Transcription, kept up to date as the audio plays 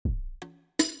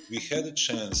we had a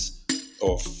chance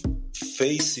of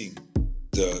facing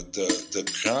the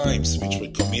crimes which were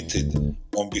committed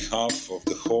on behalf of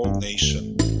the whole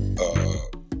nation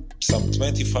some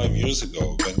 25 years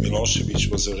ago when Milosevic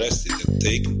was arrested and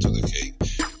taken to The Hague.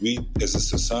 We as a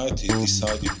society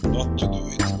decided not to do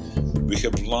it. We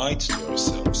have lied to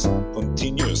ourselves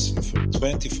continuously for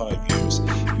 25 years.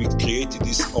 We created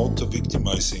these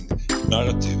auto-victimizing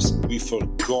narratives. We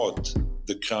forgot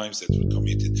the crimes that were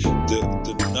committed.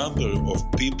 The number of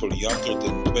people younger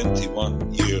than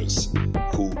 21 years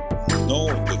who know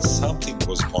that something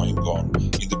was going on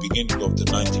in the beginning of the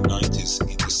 1990s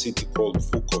in the city called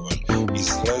Vukovar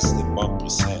is less than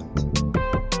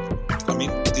 1%. I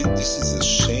mean, this is a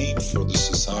shame for the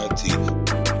society.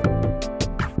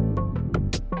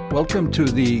 Welcome to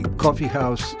the Coffee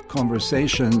House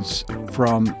Conversations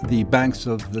from the banks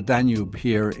of the Danube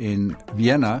here in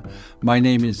Vienna. My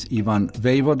name is Ivan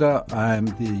Vejvoda. I'm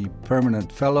the permanent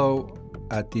fellow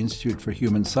at the Institute for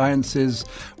Human Sciences,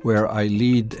 where I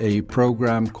lead a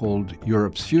program called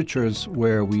Europe's Futures,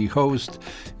 where we host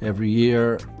every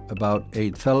year about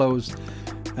 8 fellows.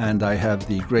 And I have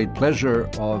the great pleasure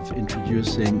of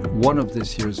introducing one of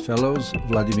this year's fellows,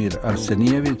 Vladimir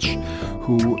Arsenijevic,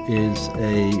 who is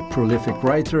a prolific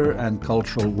writer and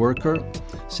cultural worker.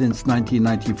 Since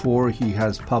 1994, he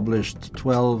has published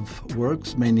 12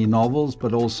 works, mainly novels,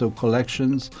 but also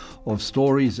collections of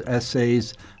stories,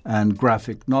 essays, and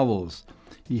graphic novels.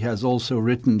 He has also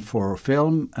written for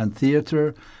film and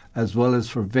theater, as well as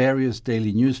for various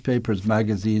daily newspapers,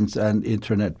 magazines, and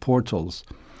internet portals.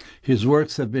 His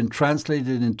works have been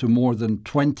translated into more than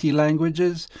 20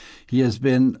 languages. He has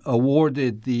been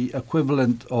awarded the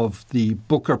equivalent of the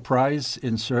Booker Prize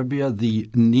in Serbia, the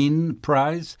NIN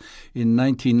Prize in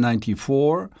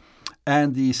 1994,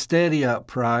 and the Steria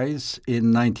Prize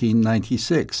in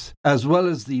 1996, as well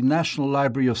as the National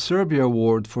Library of Serbia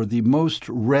Award for the most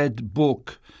read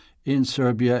book in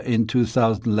Serbia in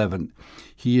 2011.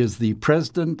 He is the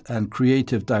president and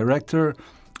creative director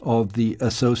of the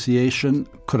association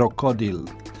Krokodil.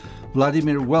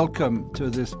 Vladimir, welcome to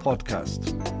this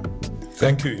podcast.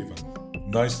 Thank you, Ivan.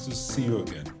 Nice to see you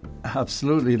again.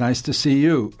 Absolutely, nice to see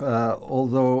you.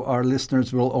 Although our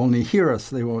listeners will only hear us,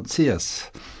 they won't see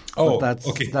us. Oh, but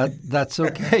okay. That's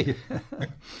okay.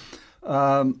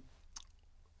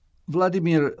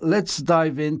 Vladimir, let's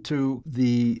dive into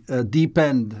the deep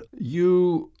end.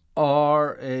 You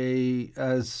are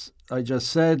as I just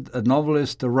said, a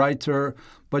novelist, a writer,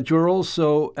 but you're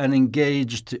also an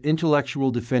engaged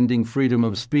intellectual defending freedom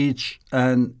of speech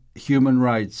and human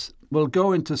rights. We'll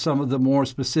go into some of the more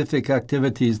specific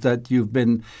activities that you've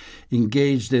been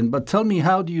engaged in, but tell me,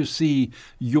 how do you see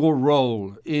your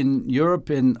role in Europe,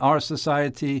 in our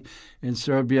society, in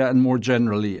Serbia, and more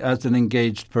generally as an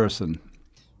engaged person?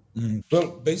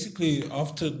 Well, basically,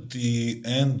 after the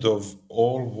end of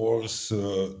all wars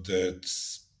that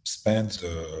spanned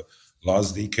the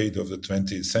last decade of the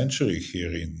 20th century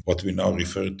here in what we now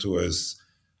refer to as,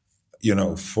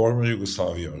 former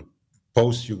Yugoslavia, or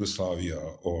post-Yugoslavia,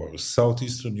 or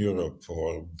Southeastern Europe,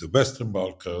 or the Western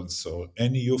Balkans, or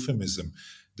any euphemism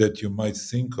that you might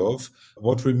think of,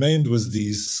 what remained was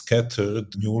these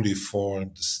scattered, newly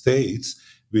formed states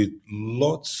with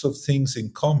lots of things in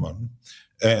common,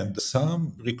 and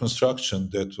some reconstruction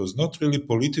that was not really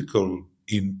political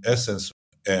in essence.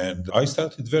 And I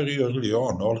started very early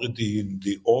on, already in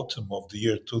the autumn of the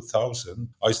year 2000.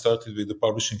 I started with the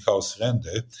publishing house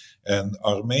Rende, and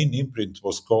our main imprint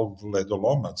was called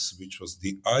Ledolomac, which was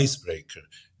the icebreaker.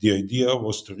 The idea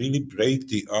was to really break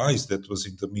the ice that was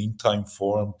in the meantime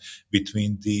formed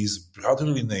between these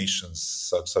brotherly nations,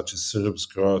 such as Serbs,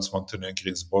 Croats,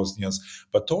 Montenegrins, Bosnians,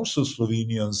 but also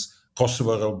Slovenians,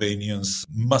 Kosovar Albanians,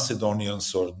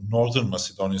 Macedonians, or Northern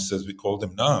Macedonians as we call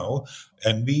them now.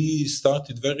 And we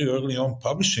started very early on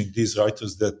publishing these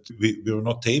writers that we were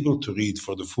not able to read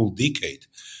for the full decade.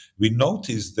 We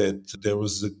noticed that there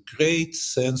was a great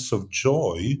sense of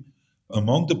joy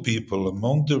among the people,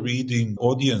 among the reading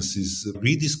audiences,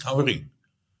 rediscovering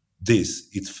this.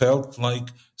 It felt like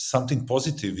something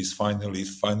positive is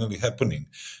finally happening.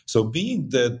 So being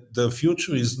that the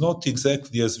future is not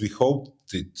exactly as we hoped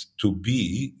it to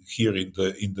be here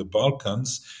in the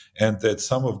Balkans, and that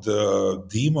some of the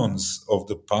demons of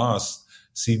the past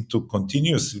seem to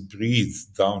continuously breathe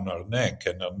down our neck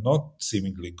and are not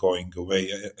seemingly going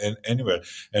away anywhere.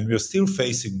 And we are still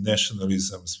facing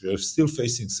nationalisms, we are still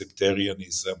facing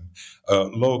sectarianism,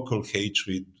 local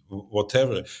hatred,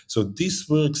 whatever. So this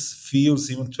work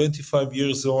feels, even 25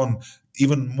 years on,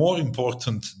 even more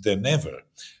important than ever.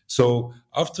 So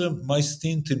after my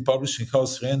stint in publishing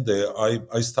house Rende,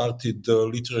 I started the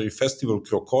literary festival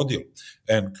Crocodile.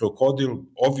 And Crocodile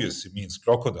obviously means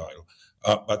crocodile.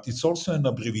 But it's also an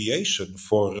abbreviation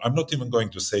for, I'm not even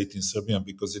going to say it in Serbian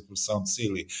because it will sound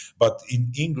silly, but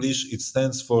in English it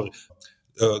stands for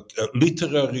a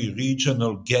literary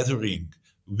regional gathering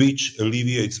which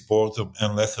alleviates boredom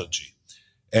and lethargy.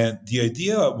 And the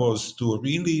idea was to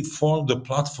really form the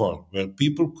platform where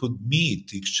people could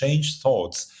meet, exchange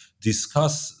thoughts,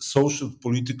 discuss social,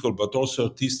 political, but also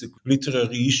artistic,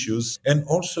 literary issues, and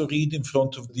also read in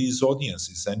front of these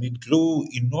audiences. And it grew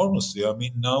enormously. I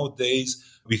mean, nowadays,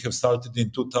 we have started in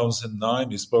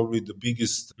 2009. It's probably the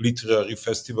biggest literary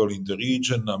festival in the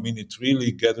region. I mean, it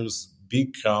really gathers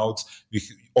big crowds. We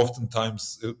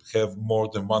oftentimes have more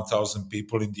than 1,000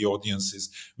 people in the audiences,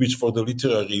 which for the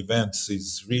literary events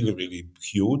is really, really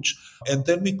huge. And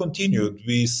then we continued.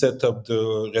 We set up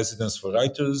the Residence for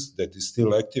Writers that is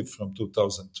still active from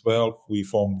 2012. We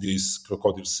formed this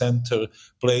Crocodile Center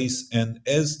place. And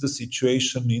as the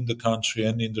situation in the country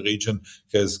and in the region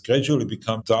has gradually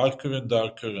become darker and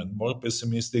darker and more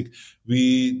pessimistic,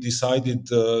 we decided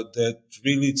that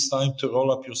really it's time to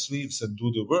roll up your sleeves and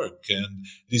do the work. And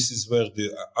this is where the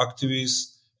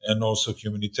activist and also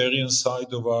humanitarian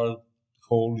side of our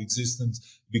whole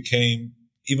existence became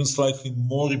even slightly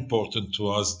more important to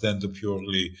us than the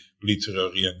purely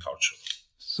literary and cultural.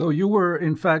 So you were,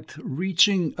 in fact,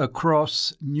 reaching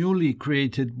across newly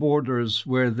created borders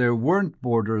where there weren't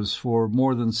borders for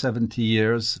more than 70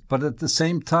 years. But at the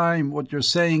same time, what you're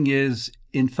saying is,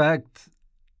 in fact,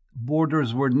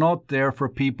 borders were not there for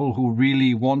people who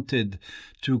really wanted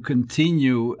to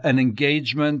continue an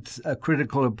engagement, a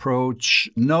critical approach,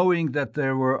 knowing that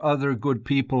there were other good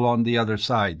people on the other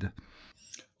side.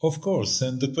 Of course,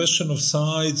 and the question of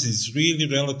sides is really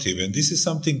relative, and this is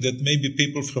something that maybe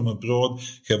people from abroad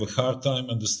have a hard time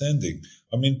understanding.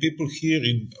 I mean, people here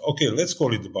let's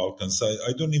call it the Balkans.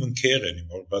 I don't even care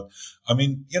anymore, but I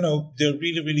mean, they're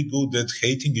really, really good at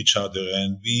hating each other,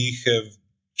 and we have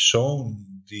shown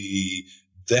the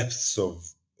depths of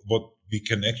what we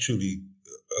can actually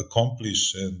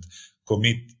accomplish and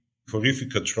commit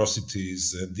horrific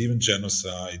atrocities and even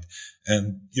genocide.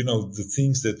 And, the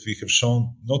things that we have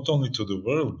shown not only to the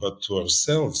world, but to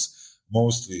ourselves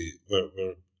mostly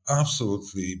were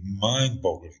absolutely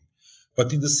mind-boggling.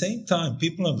 But in the same time,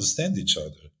 people understand each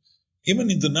other.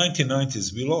 Even in the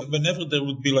 1990s, whenever there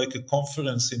would be like a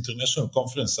conference, international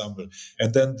conference somewhere,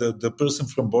 and then the person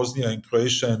from Bosnia and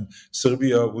Croatia and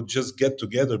Serbia would just get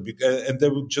together and they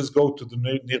would just go to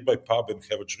the nearby pub and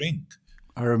have a drink.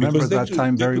 I remember that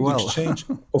time very well.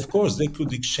 Of course, they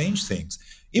could exchange things.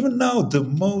 Even now, the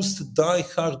most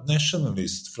die-hard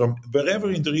nationalists from wherever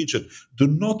in the region do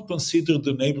not consider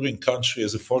the neighboring country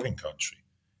as a foreign country.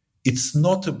 It's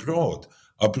not abroad.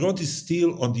 Abroad is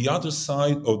still on the other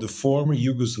side of the former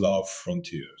Yugoslav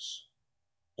frontiers.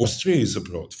 Austria is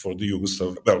abroad for the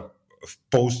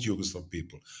post-Yugoslav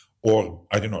people. Or,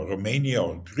 Romania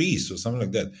or Greece or something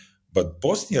like that. But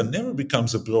Bosnia never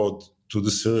becomes abroad to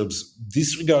the Serbs,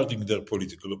 disregarding their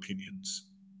political opinions.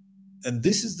 And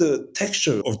this is the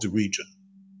texture of the region.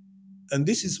 And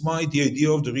this is why the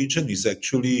idea of the region is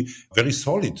actually very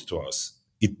solid to us.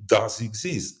 It does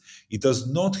exist. It does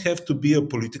not have to be a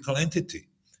political entity.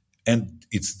 And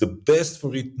it's the best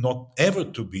for it not ever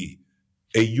to be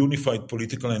a unified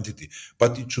political entity.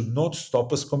 But it should not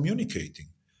stop us communicating.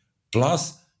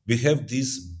 Plus, we have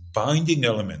this binding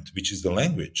element, which is the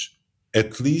language,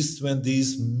 at least when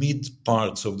these mid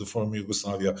parts of the former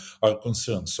Yugoslavia are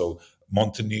concerned. So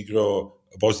Montenegro,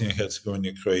 Bosnia and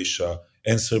Herzegovina, Croatia,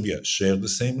 and Serbia share the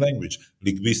same language.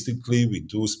 Linguistically, we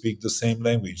do speak the same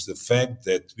language. The fact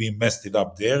that we messed it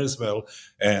up there as well.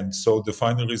 And so the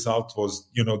final result was,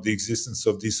 the existence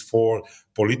of these four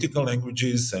political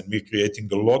languages, and we're creating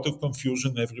a lot of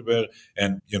confusion everywhere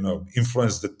and,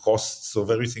 influence the costs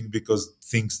of everything because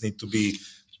things need to be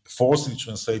forcibly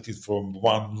translated from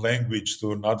one language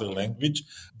to another language,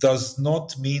 does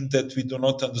not mean that we do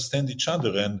not understand each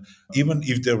other. And even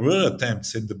if there were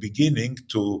attempts in the beginning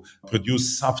to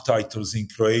produce subtitles in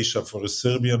Croatia for a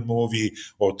Serbian movie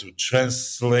or to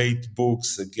translate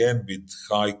books, again, with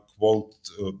high quote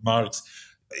marks,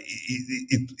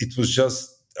 it was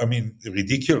just,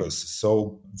 ridiculous.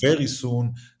 So very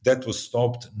soon that was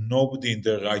stopped. Nobody in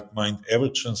their right mind ever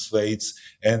translates.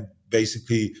 And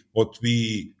basically what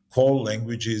we call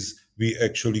languages, we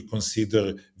actually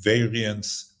consider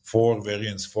variants,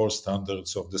 four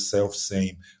standards of the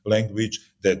self-same language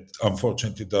that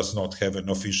unfortunately does not have an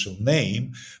official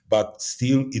name, but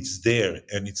still it's there,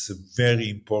 and it's a very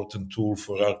important tool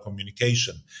for our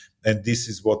communication. And this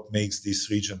is what makes this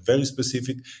region very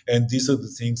specific. And these are the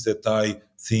things that I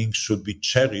think should be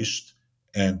cherished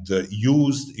and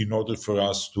used in order for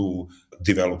us to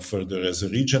develop further as a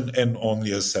region and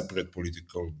only as separate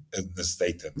political and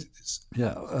state entities.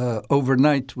 Yeah,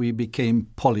 overnight we became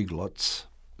polyglots,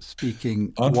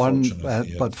 speaking one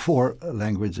but four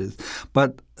languages.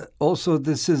 But also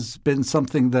this has been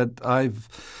something that I've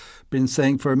been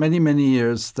saying for many, many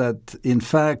years, that in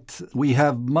fact we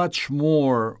have much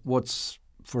more what's,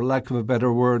 for lack of a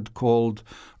better word, called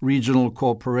regional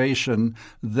cooperation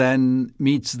than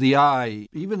meets the eye,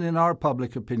 even in our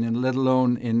public opinion, let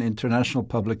alone in international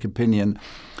public opinion.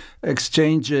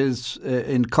 Exchanges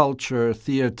in culture,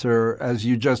 theater, as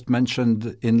you just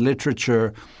mentioned, in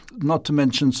literature, not to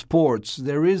mention sports.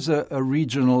 There is a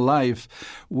regional life,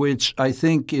 which I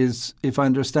think is, if I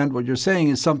understand what you're saying,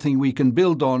 is something we can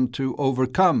build on to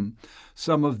overcome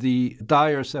some of the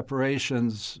dire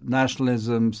separations,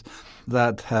 nationalisms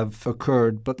that have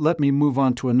occurred. But let me move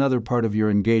on to another part of your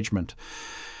engagement.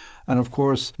 And of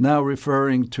course, now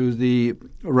referring to the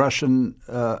Russian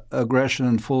aggression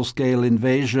and full-scale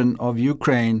invasion of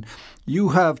Ukraine, you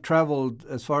have traveled,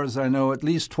 as far as I know, at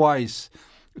least twice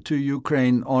to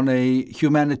Ukraine on a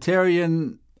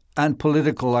humanitarian and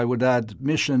political, I would add,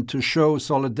 mission to show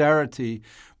solidarity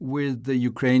with the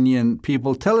Ukrainian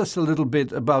people. Tell us a little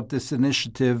bit about this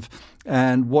initiative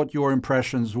and what your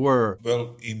impressions were.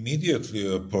 Well,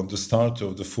 immediately upon the start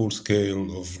of the full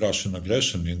scale of Russian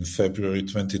aggression in February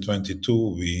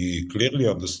 2022, we clearly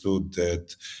understood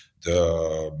that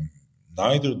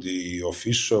neither the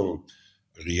official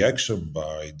reaction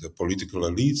by the political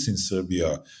elites in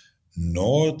Serbia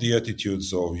nor the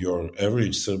attitudes of your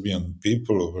average Serbian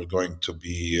people were going to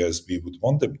be as we would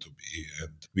want them to be.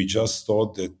 And we just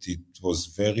thought that it was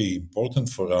very important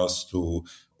for us to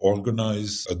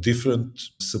organize a different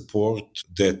support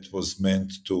that was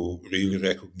meant to really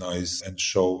recognize and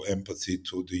show empathy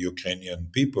to the Ukrainian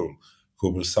people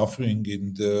who were suffering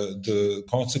in the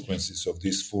consequences of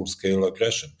this full-scale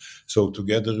aggression. So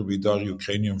together with our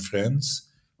Ukrainian friends,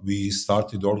 we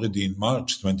started already in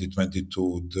March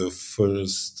 2022 the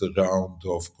first round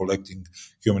of collecting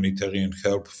humanitarian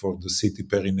help for the city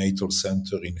perinatal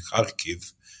center in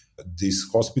Kharkiv. This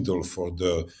hospital for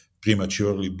the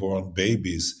prematurely born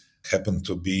babies happened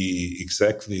to be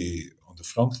exactly on the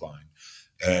front line.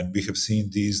 And we have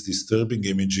seen these disturbing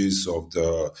images of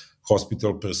the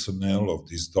hospital personnel, of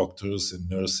these doctors and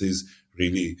nurses,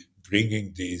 really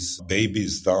bringing these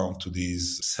babies down to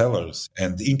these cellars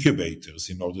and incubators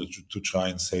in order to try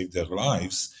and save their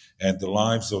lives. And the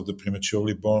lives of the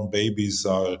prematurely born babies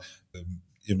are,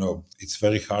 it's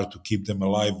very hard to keep them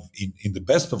alive in the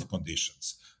best of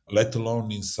conditions, let alone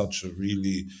in such a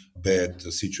really bad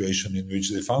situation in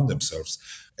which they found themselves.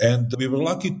 And we were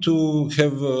lucky to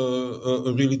have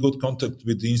a really good contact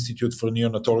with the Institute for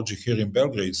Neonatology here in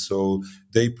Belgrade. So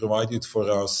they provided for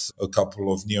us a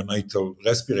couple of neonatal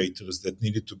respirators that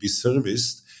needed to be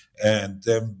serviced. And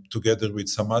then together with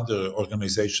some other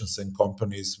organizations and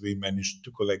companies, we managed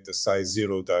to collect a size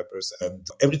 0 diapers. And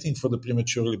everything for the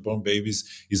prematurely born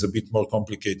babies is a bit more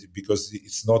complicated because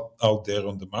it's not out there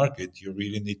on the market. You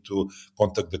really need to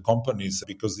contact the companies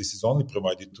because this is only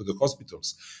provided to the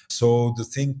hospitals. So the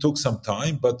thing took some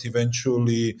time, but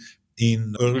eventually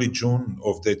in early June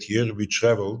of that year, we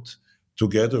traveled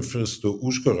together first to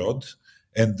Uzhhorod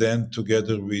and then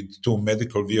together with 2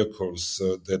 medical vehicles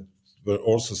that were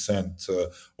also sent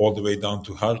all the way down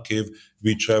to Kharkiv.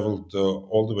 We traveled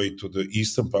all the way to the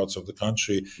eastern parts of the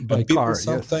country. By and people car,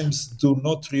 sometimes do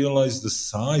not realize the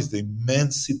size, the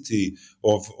immensity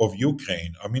of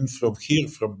Ukraine. I mean, from here,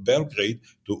 from Belgrade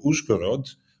to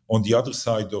Uzhhorod, on the other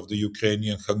side of the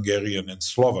Ukrainian, Hungarian, and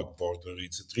Slovak border,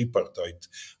 it's a tripartite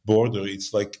border.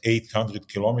 It's like 800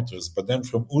 kilometers. But then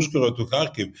from Uzhhorod to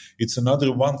Kharkiv, it's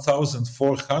another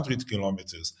 1,400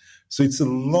 kilometers. So it's a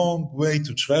long way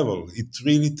to travel. It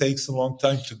really takes a long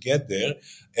time to get there.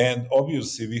 And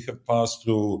obviously, we have passed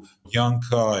through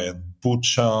Yanka and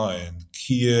Bucha and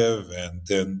Kiev. And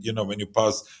then, when you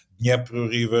pass Dnieper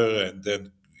River, and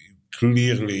then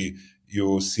clearly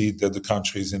you see that the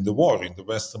country is in the war. In the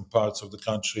western parts of the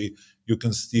country, you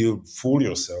can still fool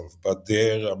yourself. But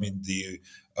there, the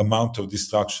amount of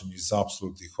destruction is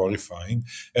absolutely horrifying.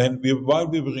 And while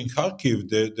we were in Kharkiv,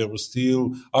 there was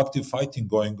still active fighting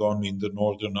going on in the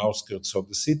northern outskirts of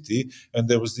the city. And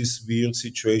there was this weird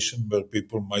situation where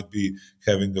people might be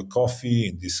having a coffee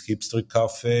in this hipster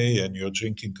cafe and you're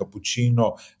drinking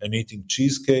cappuccino and eating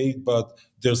cheesecake, but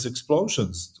there's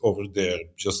explosions over there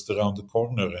just around the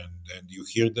corner, and you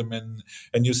hear them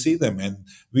and you see them. And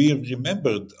we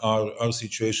remembered our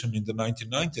situation in the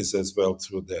 1990s as well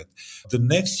through that. The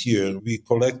next year, we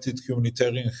collected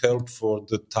humanitarian help for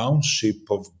the township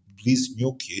of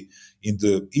Bliznyuki in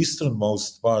the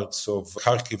easternmost parts of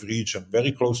Kharkiv region,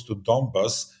 very close to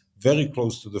Donbas, very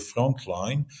close to the front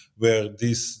line, where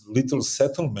this little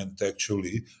settlement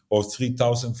actually of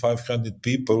 3,500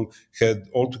 people had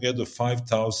altogether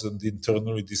 5,000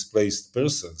 internally displaced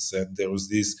persons. And there was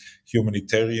this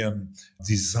humanitarian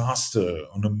disaster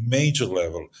on a major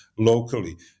level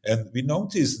locally. And we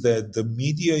noticed that the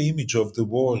media image of the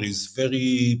war is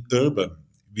very urban.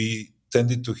 We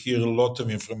tended to hear a lot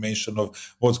of information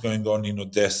of what's going on in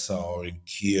Odessa or in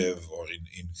Kiev or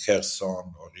in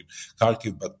Kherson or in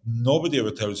Kharkiv, but nobody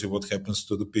ever tells you what happens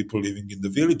to the people living in the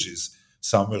villages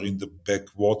somewhere in the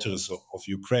backwaters of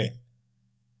Ukraine.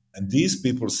 And these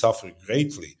people suffer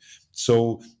greatly.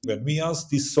 So when we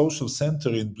asked this social center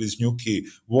in Bliznyuki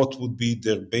what would be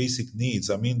their basic needs,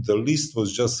 I mean, the list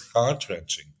was just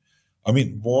heart-wrenching. I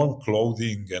mean, warm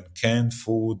clothing and canned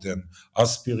food and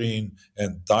aspirin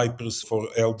and diapers for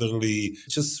elderly,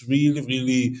 just really,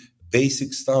 really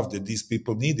basic stuff that these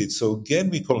people needed. So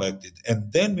again, we collected.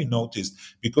 And then we noticed,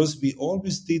 because we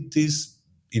always did this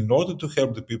in order to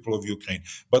help the people of Ukraine,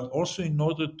 but also in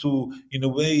order to, in a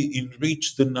way,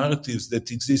 enrich the narratives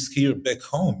that exist here back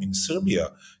home in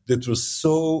Serbia that were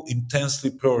so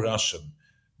intensely pro-Russian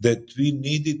that we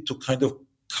needed to kind of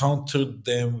countered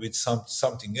them with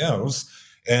something else.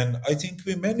 And I think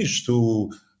we managed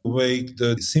to wake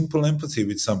the simple empathy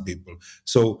with some people.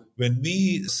 So when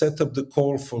we set up the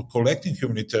call for collecting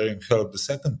humanitarian help the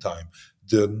second time,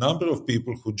 the number of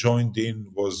people who joined in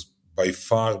was by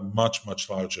far much, much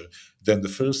larger than the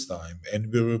first time.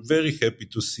 And we were very happy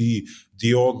to see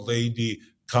the old lady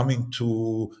coming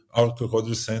to our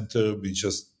crocodile center with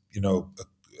just,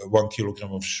 1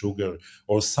 kilogram of sugar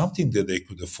or something that they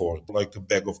could afford, like a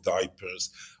bag of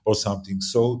diapers or something.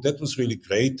 So that was really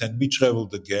great. And we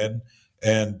traveled again,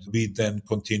 and we then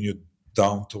continued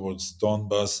down towards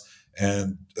Donbas.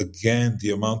 And again,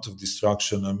 the amount of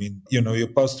destruction, I mean, you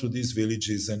pass through these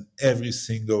villages and every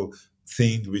single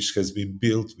thing which has been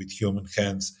built with human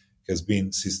hands has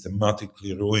been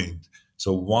systematically ruined.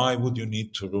 So why would you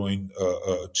need to ruin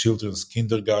a children's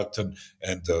kindergarten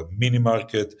and a mini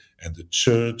market and a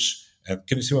church? And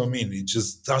can you see what I mean? It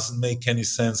just doesn't make any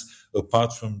sense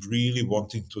apart from really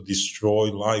wanting to destroy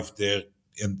life there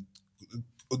and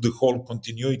the whole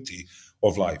continuity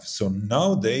of life. So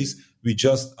nowadays, we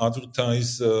just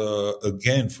advertise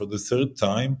again for the third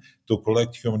time to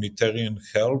collect humanitarian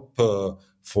help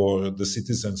for the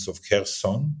citizens of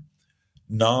Kherson.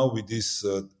 Now with this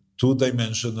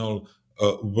two-dimensional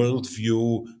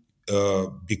worldview,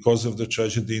 because of the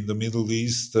tragedy in the Middle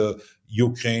East,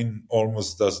 Ukraine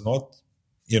almost does not,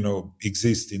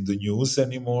 exist in the news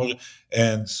anymore.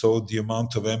 And so the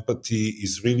amount of empathy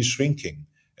is really shrinking.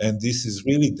 And this is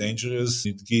really dangerous.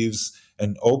 It gives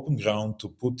an open ground to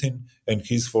Putin and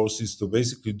his forces to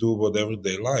basically do whatever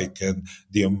they like. And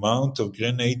the amount of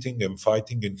grenading and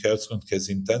fighting in Kherson has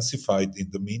intensified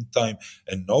in the meantime,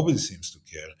 and nobody seems to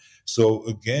care. So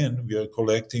again, we are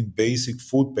collecting basic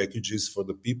food packages for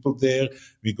the people there.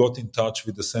 We got in touch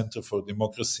with the Center for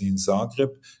Democracy in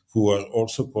Zagreb, who are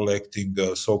also collecting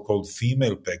so-called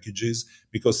female packages,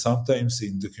 because sometimes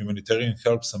in the humanitarian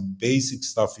help, some basic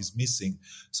stuff is missing.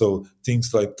 So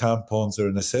things like tampons are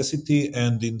a necessity.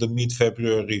 And in the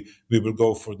mid-February, we will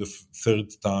go for the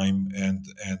third time and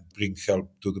bring help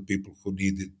to the people who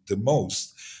need it the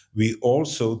most. We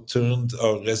also turned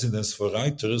our Residence for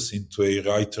Writers into a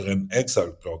writer and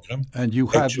exile program. And you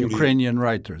have Ukrainian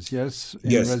writers, yes?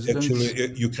 Yes, residence?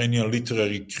 Actually, Ukrainian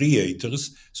literary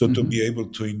creators. So to be able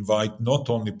to invite not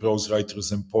only prose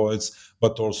writers and poets,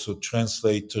 but also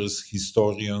translators,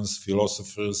 historians,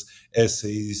 philosophers,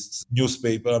 essayists,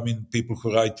 people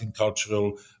who write in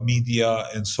cultural media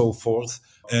and so forth.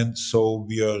 And so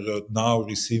we are now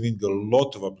receiving a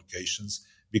lot of applications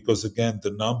because, again,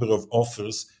 the number of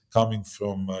offers coming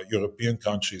from European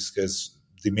countries has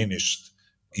diminished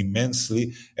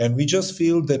immensely. And we just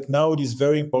feel that now it is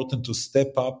very important to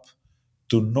step up,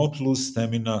 to not lose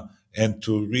stamina, and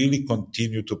to really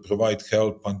continue to provide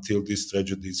help until this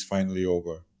tragedy is finally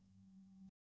over.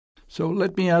 So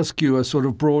let me ask you a sort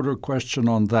of broader question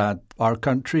on that. Our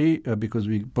country, because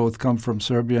we both come from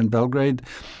Serbia and Belgrade,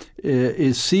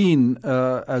 is seen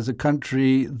as a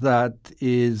country that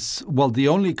is, the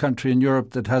only country in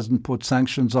Europe that hasn't put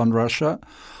sanctions on Russia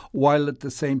while at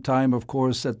the same time, of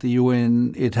course, at the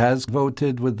UN, it has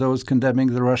voted with those condemning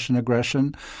the Russian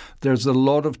aggression. There's a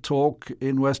lot of talk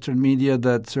in Western media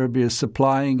that Serbia is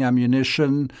supplying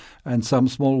ammunition and some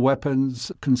small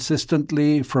weapons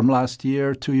consistently from last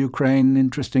year to Ukraine.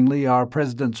 Interestingly, our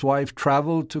president's wife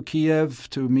traveled to Kiev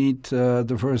to meet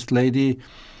the First Lady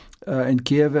in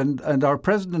Kiev, and our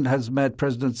president has met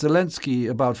President Zelensky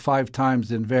about 5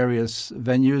 times in various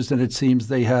venues, and it seems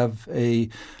they have a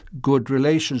good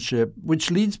relationship,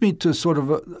 which leads me to sort of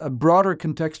a broader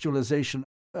contextualization.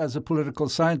 As a political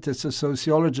scientist, a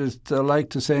sociologist, I like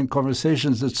to say in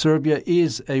conversations that Serbia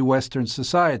is a Western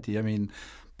society. I mean,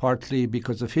 partly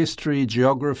because of history,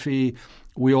 geography.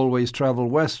 We always travel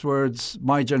westwards.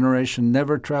 My generation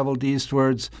never traveled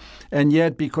eastwards. And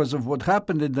yet, because of what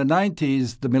happened in the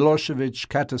 90s, the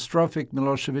catastrophic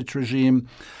Milosevic regime,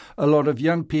 a lot of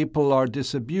young people are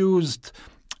disabused.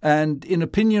 And in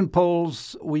opinion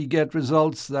polls, we get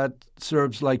results that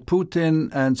Serbs like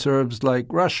Putin and Serbs like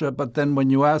Russia. But then when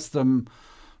you ask them,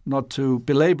 not to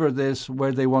belabor this,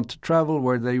 where they want to travel,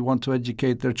 where they want to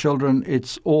educate their children,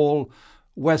 it's all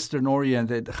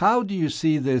Western-oriented. How do you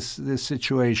see this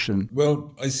situation?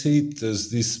 Well, I see it as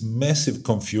this massive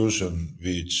confusion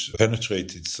which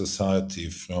penetrated society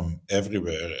from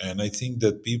everywhere. And I think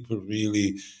that people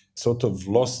really sort of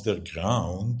lost their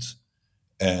ground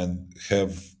and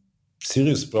have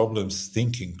serious problems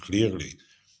thinking clearly.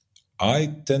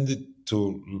 I tended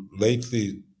to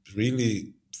lately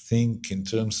really think in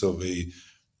terms of a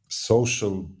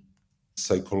social,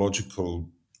 psychological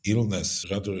illness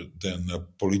rather than a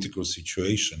political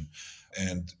situation.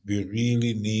 And we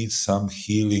really need some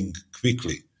healing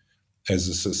quickly as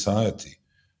a society.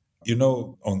 You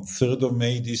know, on 3rd of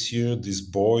May this year, this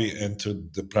boy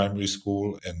entered the primary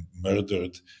school and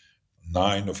murdered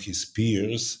 9 of his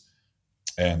peers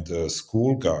and a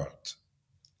school guard.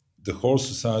 The whole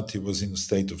society was in a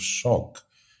state of shock.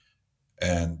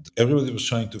 And everybody was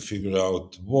trying to figure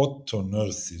out what on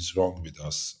earth is wrong with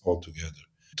us altogether.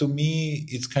 To me,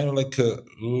 it's kind of like a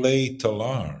late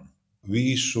alarm.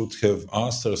 We should have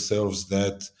asked ourselves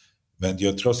that when the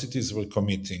atrocities were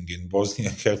committing in Bosnia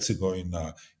and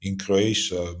Herzegovina, in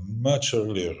Croatia, much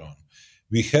earlier on,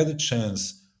 we had a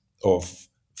chance of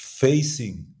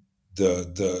facing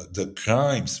the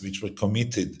crimes which were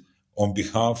committed on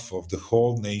behalf of the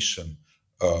whole nation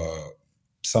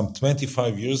some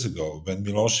 25 years ago, when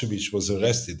Milosevic was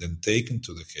arrested and taken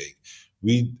to The Hague.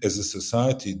 We, as a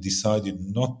society, decided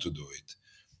not to do it.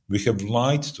 We have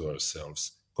lied to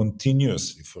ourselves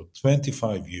continuously for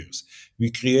 25 years. We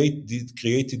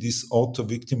created these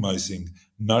auto-victimizing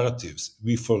narratives.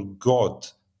 We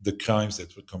forgot the crimes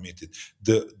that were committed.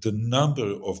 The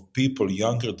number of people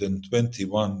younger than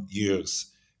 21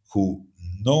 years who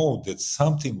know that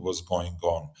something was going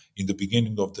on in the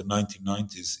beginning of the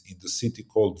 1990s in the city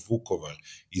called Vukovar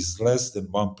is less than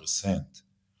 1%.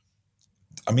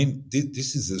 I mean,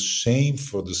 this is a shame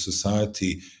for the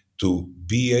society to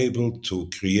be able to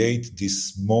create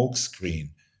this smoke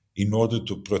screen in order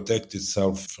to protect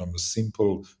itself from a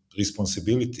simple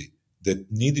responsibility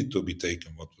that needed to be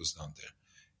taken, what was done there.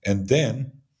 And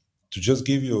then, to just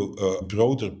give you a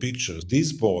broader picture,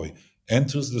 this boy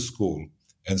enters the school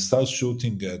and starts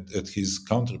shooting at his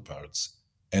counterparts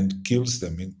and kills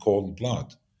them in cold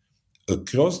blood.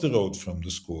 Across the road from the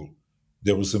school,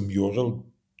 there was a mural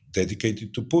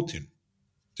dedicated to Putin.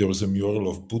 There was a mural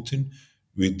of Putin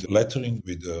with lettering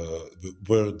with the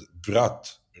word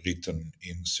brat written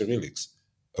in Cyrillics,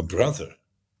 a brother.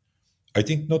 I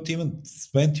think not even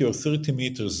 20 or 30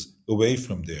 meters away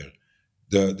from there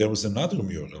was another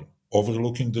mural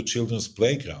overlooking the children's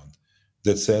playground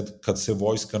that said "Kad se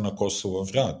vojska na Kosovo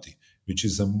vrati," which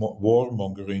is a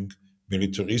warmongering,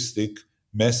 militaristic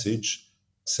message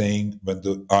saying when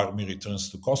the army returns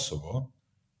to Kosovo,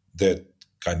 that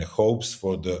kind of hopes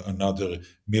for another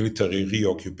military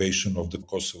reoccupation of the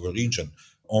Kosovo region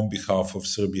on behalf of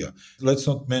Serbia. Let's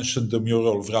not mention the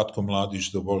mural Vratko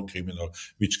Mladic, the war criminal,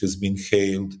 which has been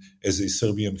hailed as a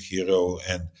Serbian hero,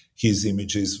 and his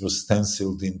images were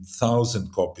stenciled in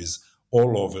 1,000 copies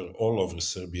all over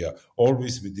Serbia,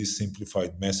 always with this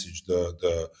simplified message,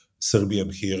 the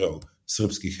Serbian hero,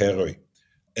 Srpski heroj.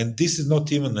 And this is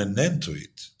not even an end to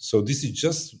it. So this is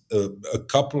just a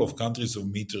couple of hundreds of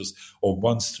meters of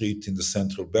one street in the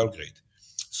central Belgrade.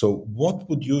 So what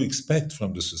would you expect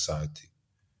from the society?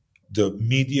 The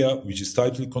media, which is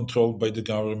tightly controlled by the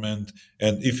government,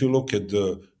 and if you look at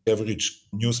the average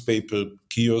newspaper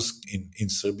kiosk in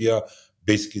Serbia,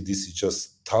 basically this is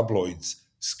just tabloids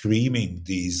screaming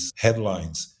these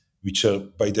headlines, which are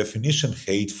by definition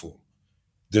hateful.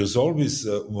 there's always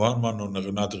one or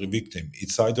another victim.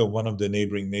 It's either one of the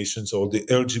neighboring nations or the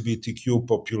LGBTQ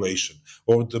population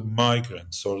or the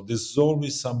migrants, or there's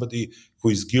always somebody who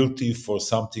is guilty for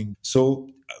something. So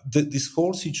this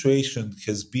whole situation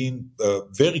has been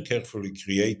very carefully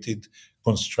created,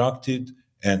 constructed,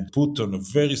 and put on a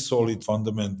very solid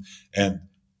fundament. And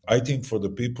I think for the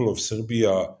people of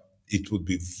Serbia, it would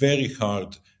be very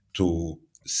hard to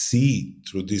see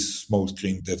through this smoke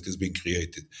screen that has been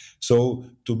created. So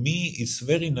to me, it's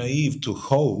very naive to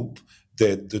hope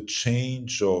that the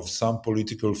change of some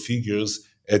political figures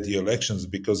at the elections,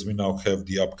 because we now have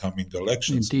the upcoming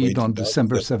elections. Indeed, on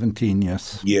December 17,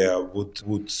 yes. Yeah,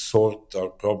 would sort our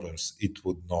problems. It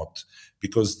would not.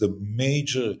 Because the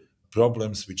major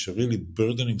problems which are really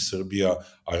burdening Serbia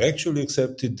are actually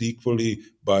accepted equally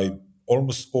by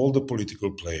almost all the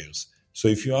political players. So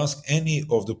if you ask any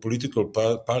of the political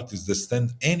parties that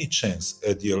stand any chance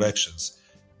at the elections,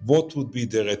 what would be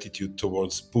their attitude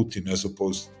towards Putin as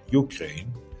opposed to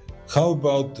Ukraine? How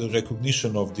about the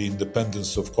recognition of the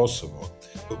independence of Kosovo?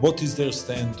 What is their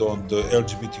stand on the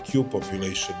LGBTQ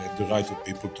population and the right of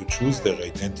people to choose their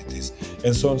identities?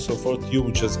 And so on and so forth. You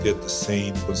would just get the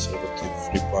same conservative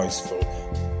replies for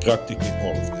practically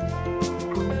all of them.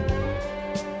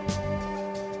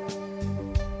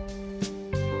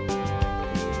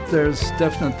 There's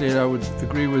definitely, I would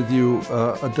agree with you,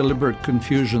 a deliberate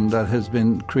confusion that has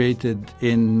been created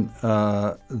in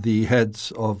the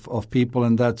heads of people,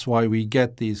 and that's why we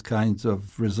get these kinds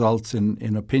of results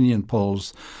in opinion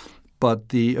polls. But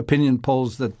the opinion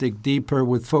polls that dig deeper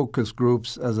with focus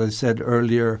groups, as I said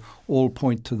earlier, all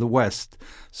point to the West.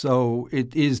 So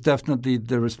it is definitely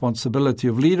the responsibility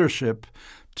of leadership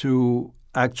to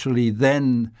actually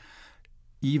then,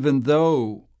 even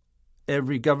though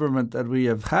every government that we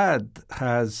have had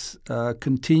has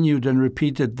continued and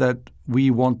repeated that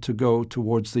we want to go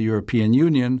towards the European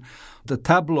Union. The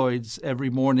tabloids every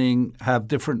morning have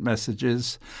different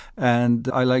messages. And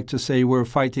I like to say we're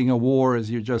fighting a war, as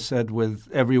you just said, with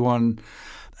everyone.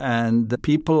 And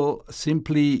people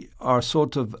simply are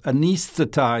sort of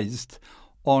anesthetized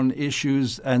on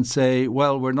issues and say,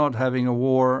 well, we're not having a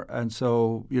war. And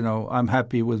so, I'm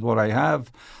happy with what I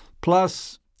have.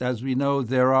 Plus, as we know,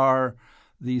 there are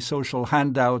the social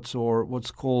handouts, or what's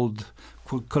called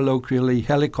colloquially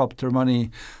helicopter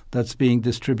money, that's being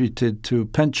distributed to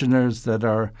pensioners that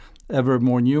are ever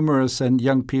more numerous, and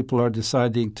young people are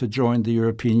deciding to join the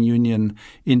European Union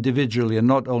individually, and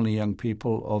not only young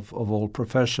people of all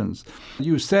professions.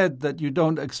 You said that you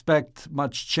don't expect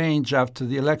much change after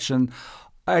the election.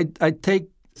 I take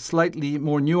slightly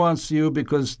more nuanced view,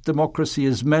 because democracy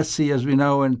is messy, as we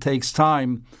know, and takes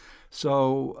time.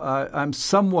 So I'm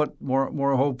somewhat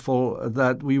more hopeful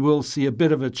that we will see a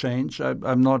bit of a change.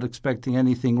 I'm not expecting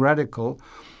anything radical.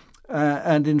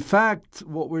 And in fact,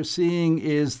 what we're seeing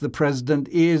is the president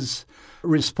is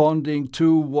responding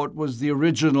to what was the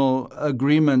original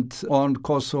agreement on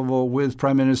Kosovo with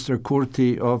Prime Minister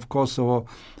Kurti of Kosovo.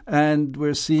 And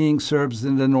we're seeing Serbs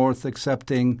in the north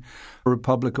accepting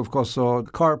Republic of Kosovo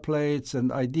car plates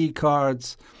and ID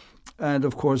cards. And,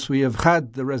 of course, we have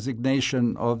had the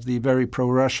resignation of the very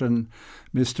pro-Russian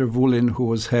Mr. Vulin, who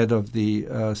was head of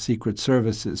the secret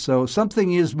services. So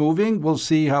something is moving. We'll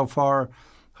see how far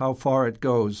it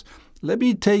goes. Let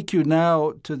me take you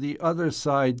now to the other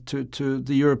side, to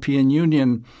the European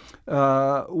Union,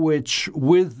 which,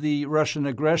 with the Russian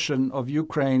aggression of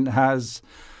Ukraine, has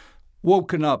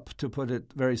woken up, to put it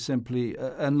very simply.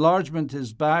 Enlargement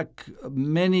is back.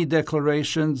 Many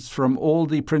declarations from all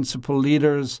the principal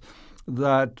leaders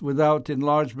that without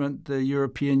enlargement, the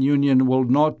European Union will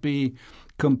not be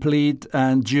complete,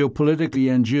 and geopolitically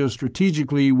and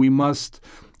geostrategically, we must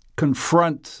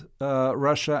confront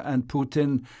Russia and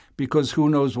Putin, because who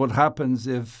knows what happens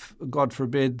if, God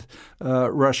forbid,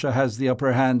 Russia has the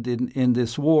upper hand in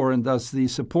this war, and thus the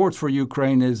support for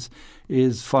Ukraine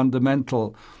is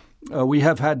fundamental. We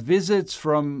have had visits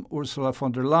from Ursula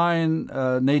von der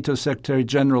Leyen. NATO Secretary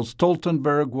General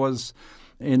Stoltenberg was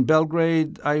in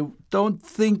Belgrade. I don't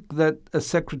think that a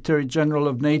Secretary General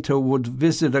of NATO would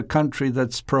visit a country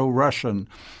that's pro-Russian.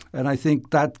 And I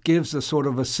think that gives a sort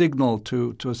of a signal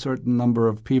to a certain number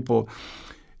of people.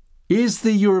 Is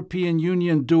the European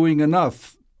Union doing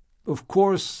enough? Of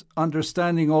course,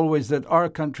 understanding always that our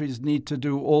countries need to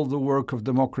do all the work of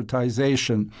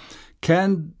democratization.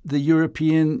 Can the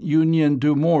European Union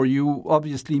do more? You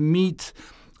obviously meet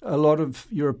a lot of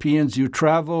Europeans, you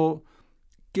travel.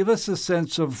 Give us a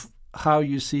sense of how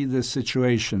you see this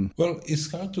situation. Well,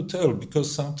 it's hard to tell,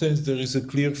 because sometimes there is a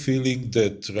clear feeling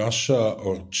that Russia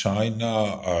or China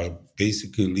are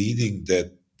basically leading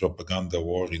that propaganda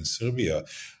war in Serbia.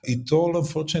 It all,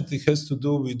 unfortunately, has to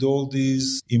do with all these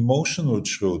emotional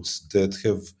truths that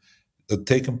have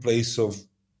taken place of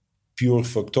pure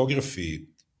photography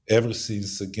ever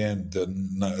since, again, the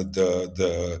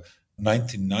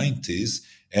 1990s.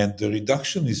 And the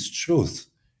reductionist truth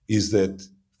is that,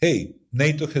 hey,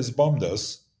 NATO has bombed us,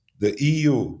 the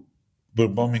EU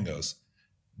were bombing us.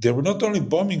 They were not only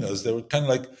bombing us, they were kind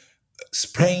of like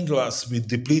spraying us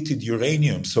with depleted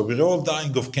uranium. So we're all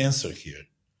dying of cancer here.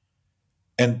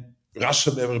 And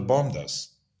Russia never bombed us.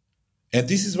 And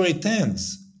this is where it ends.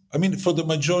 I mean, for the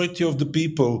majority of the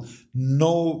people,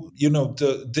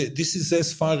 this is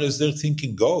as far as their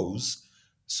thinking goes.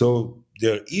 So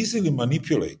they're easily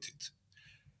manipulated.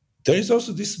 There is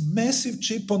also this massive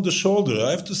chip on the shoulder,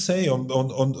 I have to say, on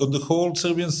the whole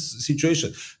Serbian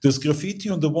situation. There's graffiti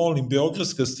on the wall in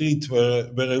Beogradska street where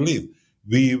I live.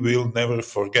 We will never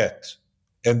forget.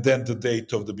 And then the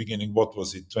date of the beginning, what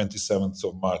was it, 27th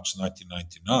of March,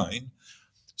 1999.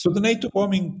 So the NATO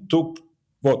bombing took,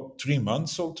 3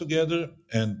 months altogether,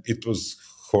 and it was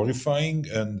horrifying.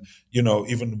 And,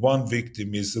 even one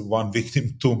victim is one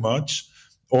victim too much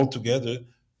altogether.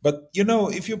 But,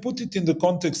 if you put it in the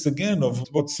context again of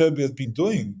what Serbia has been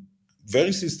doing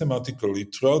very systematically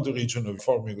throughout the region of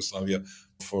former Yugoslavia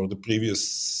for the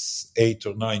previous 8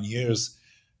 or 9 years,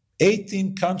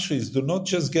 18 countries do not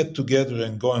just get together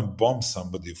and go and bomb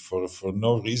somebody for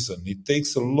no reason. It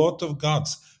takes a lot of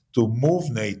guts to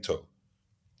move NATO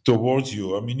towards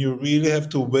you. I mean, you really have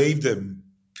to wave them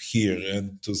here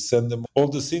and to send them all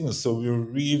the signals. So we're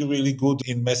really, really good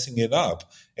in messing it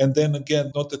up. And then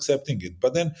again, not accepting it.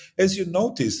 But then, as you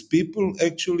notice, people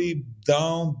actually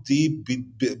down deep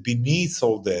beneath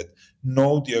all that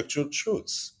know the actual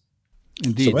truths.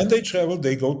 Indeed. So when they travel,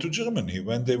 they go to Germany.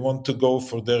 When they want to go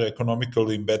for their economical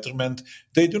betterment,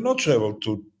 they do not travel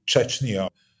to Chechnya.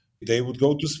 They would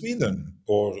go to Sweden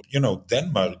or,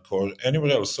 Denmark or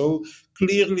anywhere else. So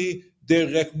clearly they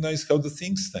recognize how the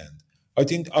things stand. I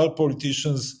think our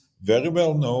politicians very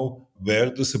well know where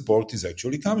the support is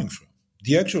actually coming from,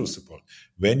 the actual support.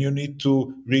 When you need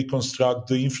to reconstruct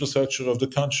the infrastructure of the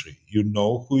country, you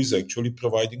know who is actually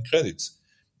providing credits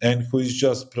and who is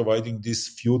just providing this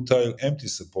futile, empty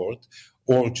support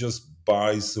or just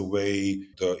buys away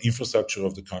the infrastructure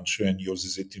of the country and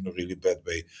uses it in a really bad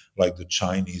way, like the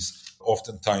Chinese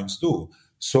oftentimes do.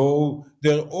 So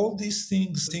there are all these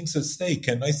things at stake.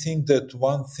 And I think that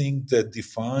one thing that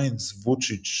defines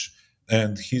Vučić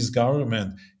and his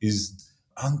government is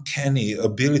uncanny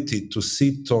ability to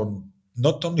sit on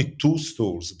not only two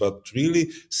stools, but really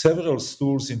several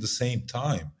stools in the same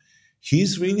time.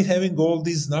 He's really having all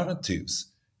these narratives.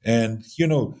 And,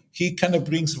 he kind of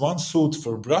brings one suit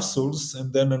for Brussels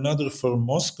and then another for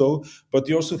Moscow, but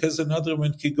he also has another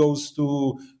when he goes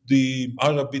to the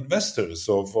Arab investors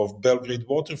of Belgrade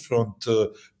waterfront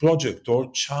project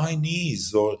or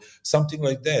Chinese or something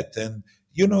like that. And,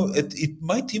 it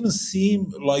might even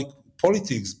seem like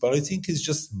politics, but I think it's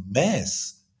just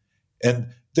mess. And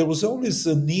there was always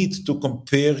a need to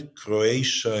compare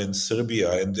Croatia and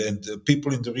Serbia, and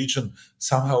people in the region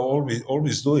somehow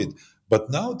always do it. But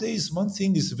nowadays, one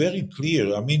thing is very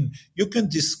clear. I mean, you can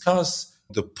discuss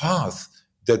the path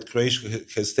that Croatia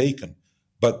has taken,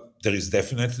 but there is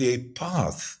definitely a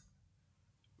path,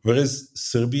 whereas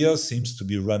Serbia seems to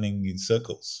be running in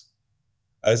circles.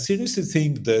 I seriously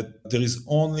think that there is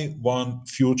only one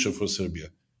future for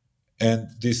Serbia, and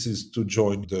this is to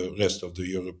join the rest of the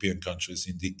European countries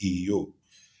in the EU.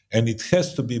 And it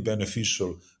has to be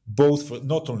beneficial both for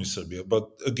not only Serbia, but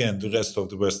again, the rest of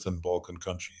the Western Balkan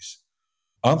countries.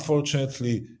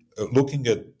 Unfortunately, looking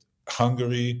at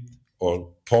Hungary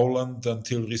or Poland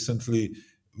until recently,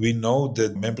 we know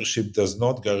that membership does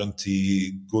not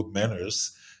guarantee good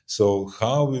manners. So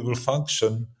how we will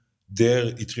function there,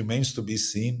 it remains to be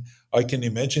seen. I can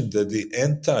imagine that the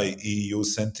anti-EU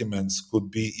sentiments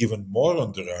could be even more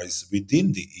on the rise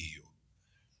within the EU.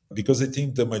 Because I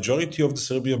think the majority of the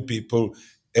Serbian people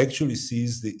actually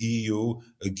sees the EU,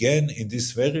 again, in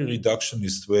this very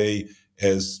reductionist way,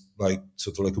 as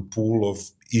sort of like a pool of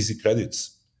easy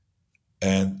credits.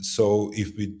 And so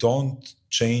if we don't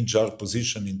change our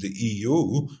position in the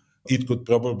EU, it could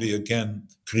probably again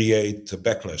create a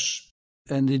backlash.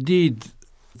 And indeed,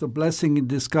 the blessing in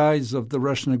disguise of the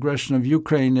Russian aggression of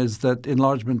Ukraine is that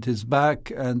enlargement is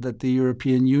back and that the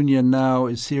European Union now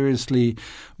is seriously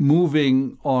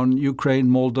moving on Ukraine,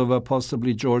 Moldova,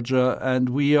 possibly Georgia. And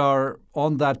we are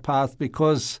on that path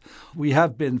because we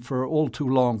have been for all too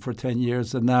long, for 10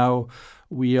 years, and now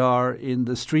we are in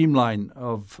the streamline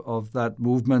of that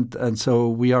movement. And so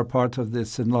we are part of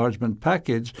this enlargement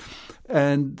package.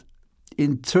 And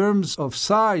in terms of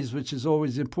size, which is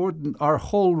always important, our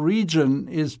whole region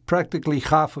is practically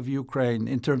half of Ukraine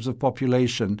in terms of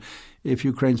population. If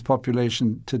Ukraine's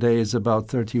population today is about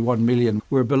 31 million,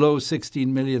 we're below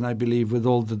 16 million, I believe, with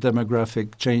all the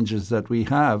demographic changes that we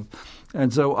have.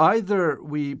 And so either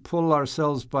we pull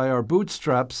ourselves by our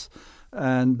bootstraps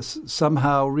and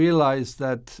somehow realize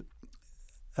that,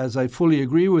 as I fully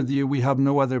agree with you, we have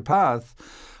no other path.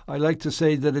 I like to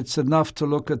say that it's enough to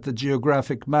look at the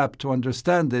geographic map to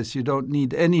understand this. You don't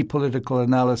need any political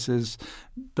analysis,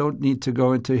 don't need to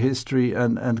go into history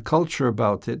and culture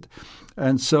about it.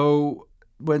 And so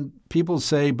when people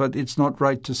say, but it's not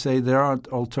right to say there aren't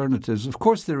alternatives, of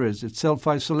course there is. It's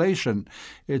self-isolation.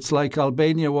 It's like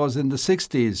Albania was in the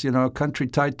 60s, a country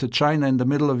tied to China in the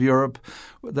middle of Europe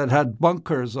that had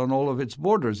bunkers on all of its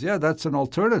borders. Yeah, that's an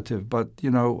alternative. But,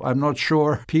 I'm not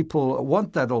sure people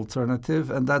want that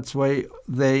alternative. And that's why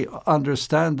they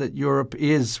understand that Europe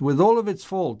is, with all of its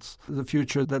faults, the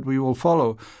future that we will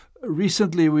follow.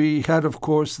 Recently, we had, of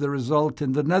course, the result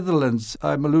in the Netherlands.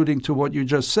 I'm alluding to what you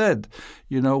just said.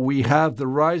 We have the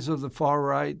rise of the far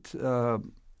right,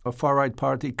 a far-right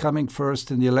party coming first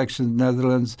in the election in the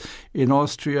Netherlands. In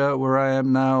Austria, where I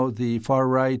am now, the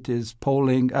far-right is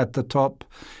polling at the top.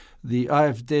 The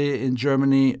AfD in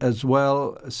Germany as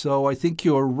well. So I think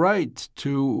you're right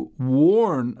to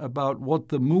warn about what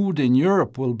the mood in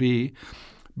Europe will be,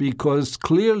 because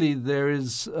clearly there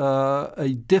is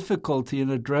a difficulty in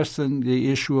addressing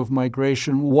the issue of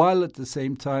migration, while at the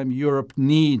same time Europe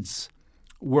needs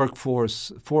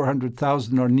workforce.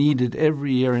 400,000 are needed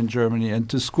every year in Germany, and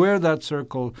to square that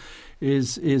circle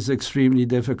is extremely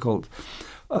difficult.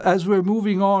 As we're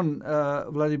moving on,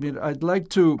 Vladimir, I'd like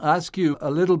to ask you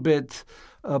a little bit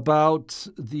about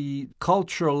the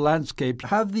cultural landscape.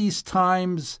 Have these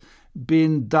times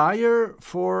been dire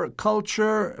for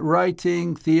culture,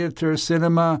 writing, theater,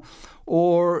 cinema,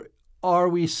 or are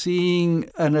we seeing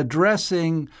an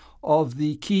addressing of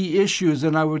the key issues?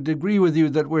 And I would agree with you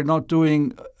that we're not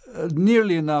doing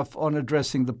nearly enough on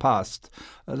addressing the past.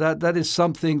 That is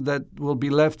something that will be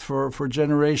left for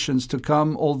generations to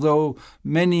come, although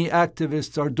many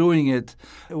activists are doing it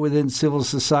within civil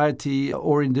society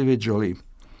or individually.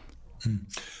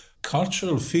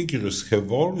 Cultural figures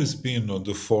have always been on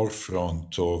the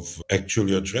forefront of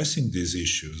actually addressing these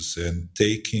issues and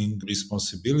taking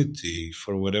responsibility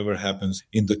for whatever happens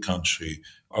in the country.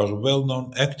 Our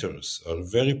well-known actors are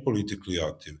very politically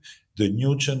active. The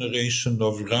new generation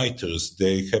of writers,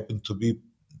 they happen to be,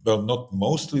 well, not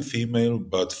mostly female,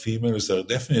 but females are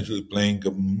definitely playing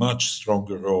a much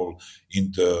stronger role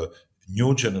in the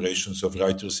new generations of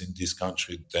writers in this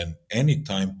country than any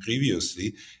time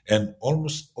previously, and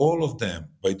almost all of them,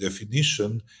 by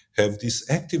definition, have this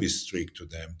activist streak to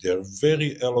them. They are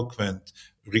very eloquent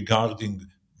regarding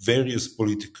various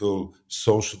political,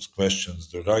 social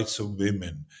questions, the rights of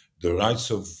women, the rights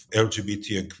of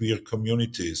LGBT and queer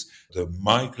communities, the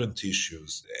migrant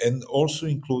issues, and also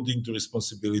including the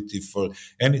responsibility for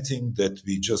anything that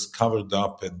we just covered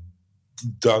up and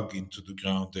dug into the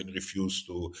ground and refused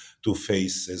to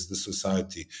face as the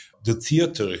society. The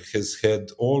theater has had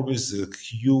always a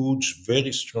huge,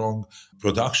 very strong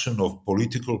production of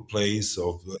political plays,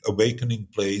 of awakening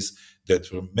plays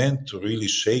that were meant to really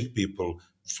shake people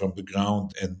from the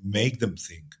ground and make them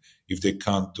think, if they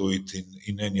can't do it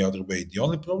in any other way. The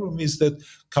only problem is that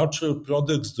cultural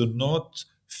products do not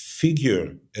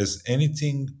figure as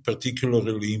anything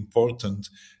particularly important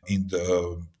in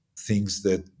the things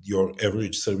that your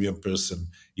average Serbian person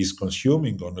is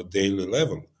consuming on a daily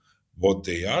level. What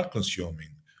they are consuming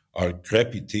are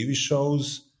crappy TV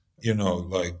shows,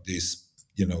 like this,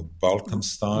 Balkan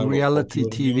style reality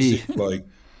TV, music,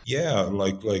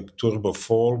 like Turbo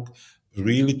Folk,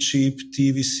 really cheap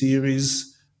TV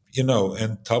series,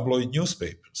 and tabloid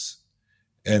newspapers.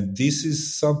 And this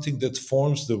is something that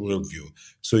forms the worldview.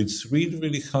 So it's really,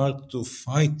 really hard to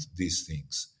fight these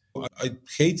things. I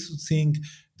hate to think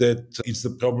that it's the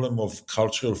problem of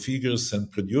cultural figures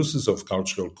and producers of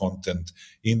cultural content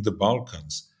in the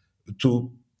Balkans.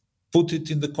 To put it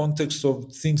in the context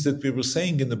of things that we were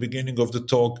saying in the beginning of the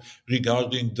talk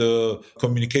regarding the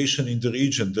communication in the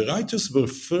region, the writers were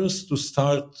first to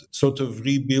start sort of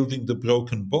rebuilding the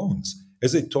broken bones.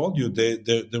 As I told you,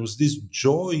 there was this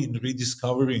joy in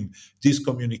rediscovering this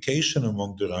communication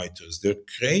among the writers. They're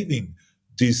craving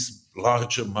this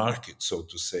larger market, so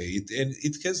to say. And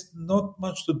it has not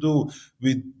much to do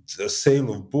with the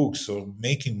sale of books or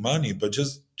making money, but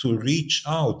just to reach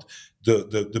out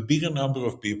the bigger number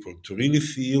of people, to really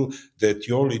feel that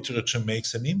your literature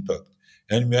makes an impact.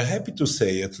 And we are happy to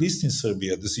say, at least in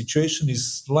Serbia, the situation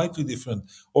is slightly different,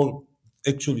 or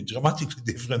actually dramatically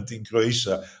different in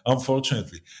Croatia,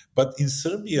 unfortunately. But in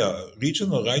Serbia,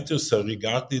 regional writers are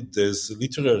regarded as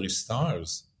literary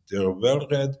stars. They are well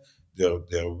read,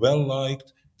 they're well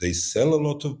liked, they sell a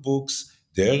lot of books,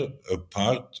 they're a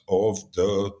part of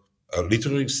the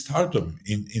literary stardom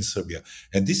in Serbia.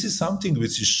 And this is something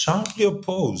which is sharply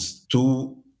opposed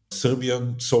to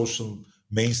Serbian social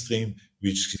mainstream,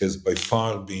 which has by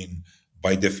far been,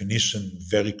 by definition,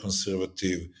 very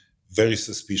conservative, very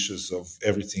suspicious of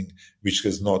everything which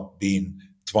has not been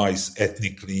twice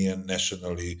ethnically and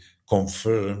nationally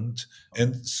confirmed.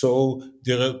 And so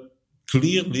there are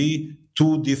clearly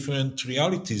two different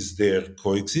realities there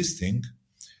coexisting.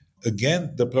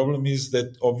 Again, the problem is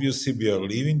that obviously we are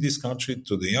leaving this country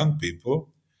to the young people,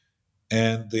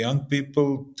 and the young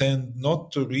people tend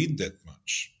not to read that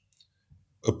much.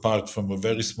 Apart from a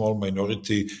very small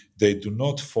minority, they do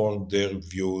not form their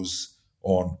views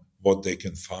on what they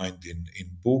can find in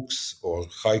books or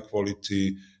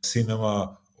high-quality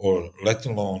cinema, or let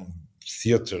alone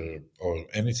theater or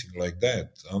anything like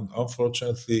that.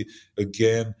 Unfortunately,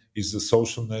 again, it's the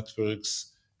social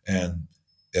networks and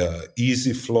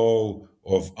easy flow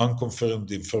of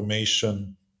unconfirmed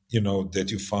information, that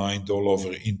you find all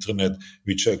over internet,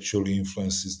 which actually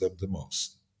influences them the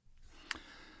most.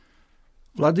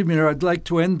 Vladimir, I'd like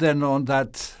to end then on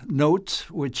that note,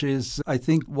 which is, I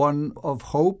think, one of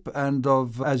hope and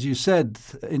of, as you said,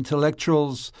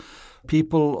 intellectuals,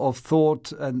 people of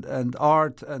thought and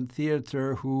art and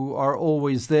theater who are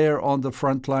always there on the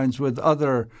front lines with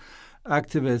other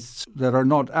activists that are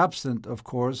not absent, of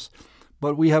course.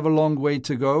 But we have a long way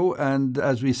to go. And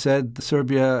as we said,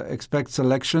 Serbia expects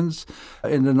elections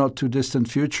in the not too distant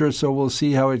future. So we'll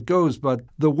see how it goes. But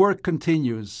the work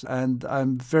continues. And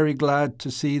I'm very glad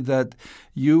to see that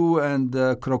you and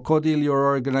Krokodil, your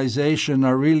organization,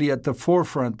 are really at the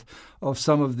forefront of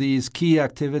some of these key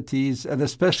activities, and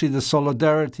especially the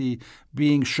solidarity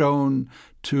being shown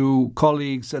to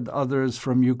colleagues and others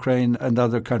from Ukraine and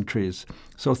other countries.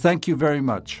 So thank you very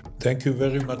much. Thank you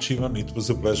very much, Ivan. It was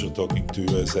a pleasure talking to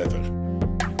you as ever.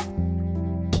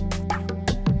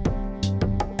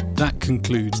 That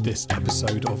concludes this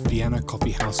episode of Vienna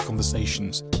Coffee House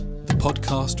Conversations, the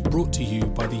podcast brought to you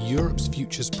by the Europe's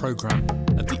Futures programme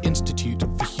at the Institute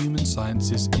for Human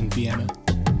Sciences in Vienna.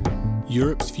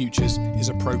 Europe's Futures is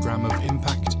a programme of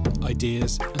impact,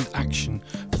 ideas and action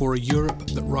for a Europe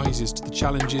that rises to the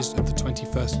challenges of the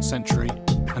 21st century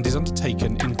and is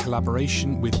undertaken in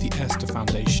collaboration with the Erste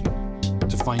Foundation.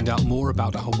 To find out more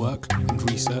about our work and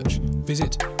research,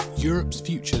 visit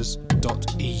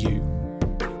europesfutures.eu.